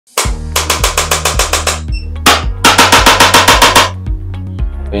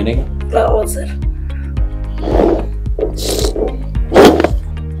Paining? Oh, sir.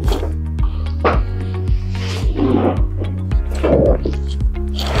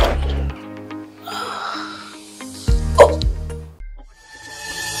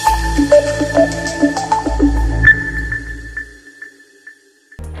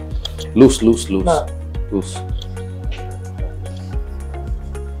 Loose. No. Loose.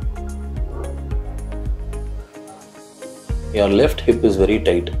 Your left hip is very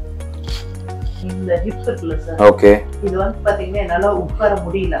tight. இந்த hip இருக்குல்ல sir. Okay. இது வந்து பாத்தீங்கன்னா என்னால உட்கார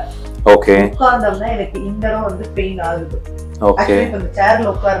முடியல. Okay. உட்கார்ந்தோம்னா எனக்கு இந்த இடம் வந்து பெயின் ஆகுது. Okay. ஆக்சுவலி இந்த சேர்ல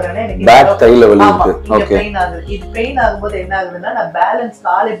உட்கார்றேனே எனக்கு பேக் தைல வலி இருக்கு. ஓகே. பெயின் ஆகுது. இது பெயின் ஆகும்போது என்ன ஆகுதுன்னா நான் பேலன்ஸ்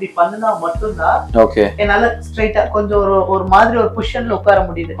கால் இப்படி பண்ணுனா மட்டும் தான் ஓகே. என்னால ஸ்ட்ரைட்டா கொஞ்சம் ஒரு மாதிரி ஒரு பொசிஷன்ல உட்கார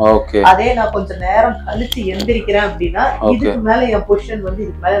முடியுது. ஓகே. அதே நான் கொஞ்சம் நேரம் கழிச்சு எந்திரிக்கிறேன் அப்படினா இதுக்கு மேல என் பொசிஷன் வந்து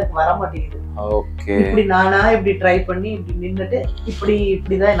இதுக்கு மேல எனக்கு வர மாட்டேங்குது. ஓகே. இப்படி நானா இப்படி ட்ரை பண்ணி இப்படி நின்னுட்டு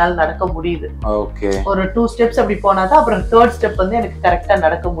இப்படி தான் என்னால நடக்க முடியுது. ஓகே. ஒரு 2 ஸ்டெப்ஸ் அப்படி போனா தான் அப்புறம் 3rd ஸ்டெப் வந்து எனக்கு கரெக்ட்டா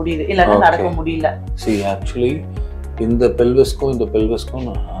நடக்க முடியுது. இல்லனா நடக்க முடியல. See actually இந்த பெல்விஸ்க்கும் இந்த பெல்விஸ்க்கும்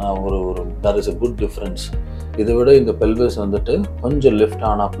ஒரு there is a good difference. இதை விட இந்த பெல்விஸ் வந்துட்டு கொஞ்சம் லெஃப்ட்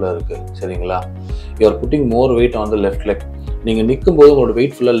ஆனாப்ல இருக்கு. சரிங்களா? You are putting more weight on the left leg. நீங்க நிக்கும்போது உங்களோட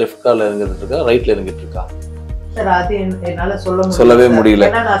weight ஃபுல்லா லெஃப்ட் கால்ல இறங்கிட்டு இருக்கா ரைட்ல இறங்கிட்டு இருக்கா? சார் அது என்னால சொல்லவே முடியல.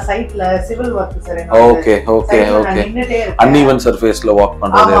 ஏன்னா நான் சைட்ல civil work sir. Okay. uneven surfaceல walk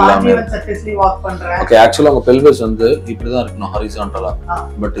பண்றது எல்லாமே. uneven surfaceல வாக் பண்றேன். ஓகே. एक्चुअली உங்க பெல்விஸ் வந்து இப்படி தான் இருக்கணும் ஹரிசான்டலா.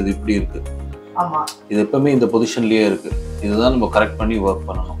 பட் இது இப்படி இருக்கு. ஆமா. இது எப்பவுமே இந்த பொசிஷன்லயே இருக்கு. இதுதான் நம்ம கரெக்ட் பண்ணி வர்க்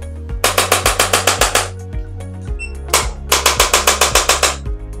பண்ணணும்.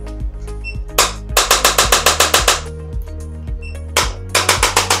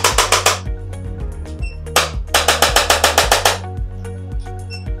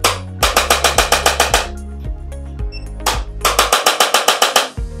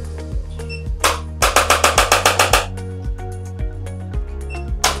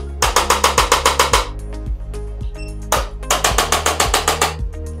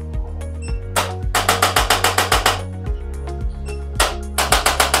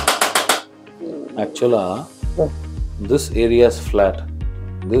 Actually, this area is flat.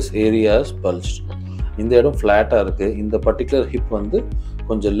 This area is bulged. இந்த இடம் ஃப்ளாட்டா இருக்கு. இந்த பர்టిక్యులர் ஹிப் வந்து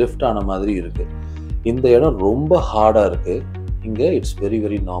கொஞ்சம் லிஃப்ட் ஆன மாதிரி இருக்கு. இந்த இடம் ரொம்ப ஹார்டா இருக்கு. இங்க it's very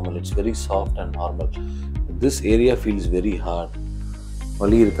very normal. It's very soft and normal. This area feels very hard.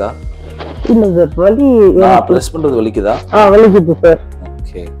 வலி இருக்கா? இல்ல சார், வலி பிரஸ் பண்றது வலிக்குதா? வலிக்குது sir.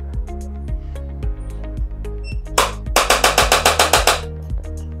 Okay.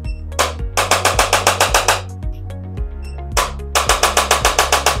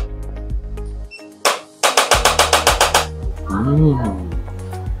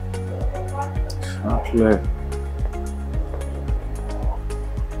 Chocolate.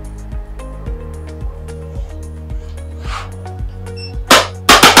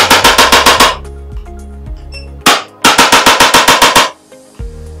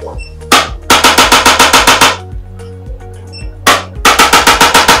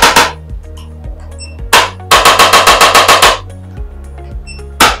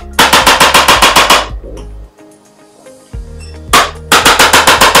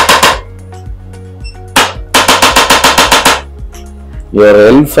 Your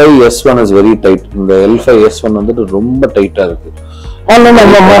L5S1 is very tight. இந்த L5S1 வந்துட்டு ரொம்ப டைட்டா இருக்கு. நம்ம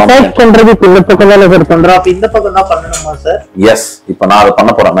மசாஜ் பண்றதுக்கு இந்த பக்கம் தான சார் பண்றோம். அப்ப இந்த பக்கம் தான் பண்ணணுமா சார்? எஸ். இப்போ நான் அத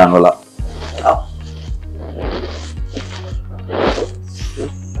பண்ண போறேன் மேனுவலா.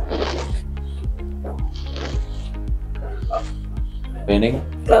 Paining?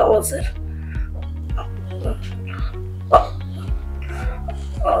 No, sir.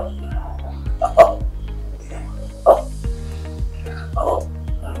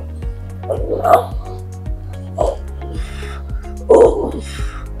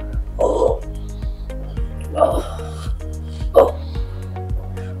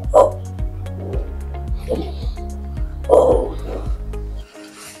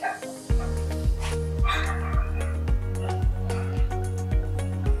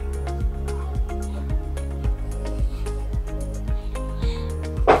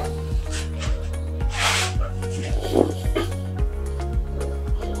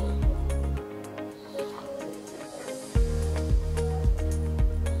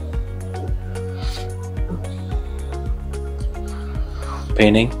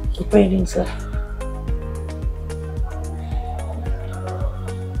 Paining? Paining, sir.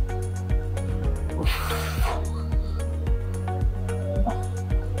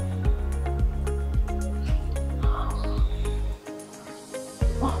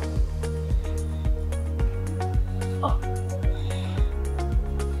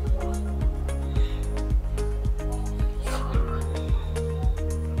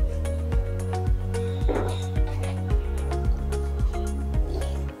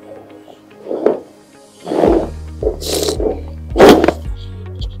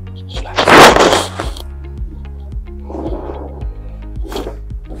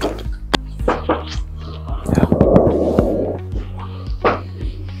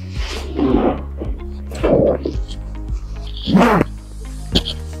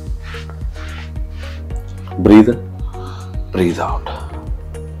 Breathe in, breathe out.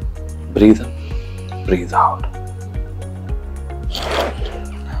 Breathe in, breathe out.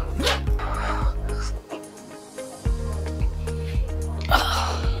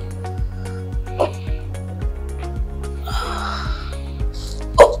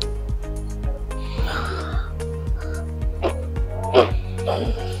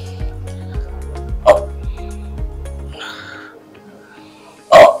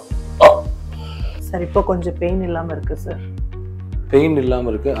 Sir இப்போ கொஞ்சம் பெயின் இல்லாம இருக்கு சார். பெயின் இல்லாம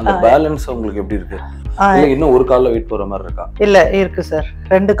இருக்கு. அந்த பேலன்ஸ் உங்களுக்கு எப்படி இருக்கு? இல்ல இன்னும் ஒரு கால்ல வெயிட் போற மாதிரி இருக்கா? இல்ல இருக்கு சார்.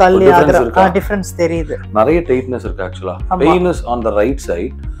 ரெண்டு கால்லயே ஆகுற டிஃபரன்ஸ் தெரியுது. நிறைய டைட்னஸ் இருக்கு actually. Pain is on the right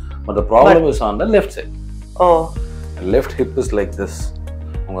side, but the problem is on the left side. Oh. Left hip is like this.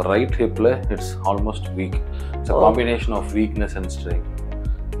 உங்க right hipல it's almost weak. It's a combination of weakness and strength.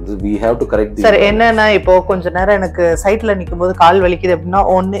 We have to correct the. Sir என்னன்னா இப்போ கொஞ்ச நேரம் எனக்கு சைட்ல நிக்கும்போது கால் வலிக்குது அப்படின்னா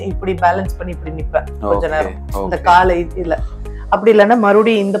ஒன்னு இப்படி பேலன்ஸ் பண்ணி இப்படி நிப்பேன் கொஞ்ச நேரம். இந்த காலை இல்ல அப்படி இல்லன்னா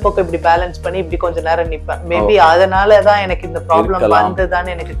மறுபடியும் இந்த பக்கம் இப்படி பேலன்ஸ் பண்ணி இப்படி கொஞ்ச நேரம் நிப்பேன். மேபி அதனால தான் எனக்கு இந்த ப்ராப்ளம்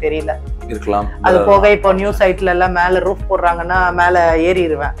வந்ததுதான்னு எனக்கு தெரியல. இருக்கலாம். அது போக இப்போ நியூ சைட்ல எல்லாம் மேல ரூஃப் போடுறாங்கன்னா மேல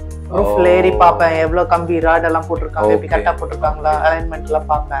ஏறிடுவேன். ரூஃப்ல ஏறி பாப்பேன் எவ்வளவு கம்பி ராட் எல்லாம் போட்டுருக்காங்க, எப்படி கரெக்டா போட்டுருக்காங்களா, அலைன்மெண்ட் எல்லாம்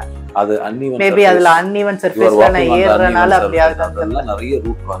பாப்பேன். அது அன்இவன் மேபி அதுல அன்இவன் சர்ஃபேஸ்ல நான் ஏறறனால அப்படி ஆகுது. நிறைய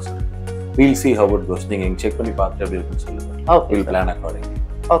root cause. We'll see how it goes. நீங்க செக் பண்ணி பார்த்துட்டு எப்படி இருக்குன்னு சொல்லுங்க. We'll plan accordingly.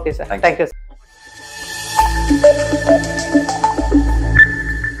 Okay sir. Thank you.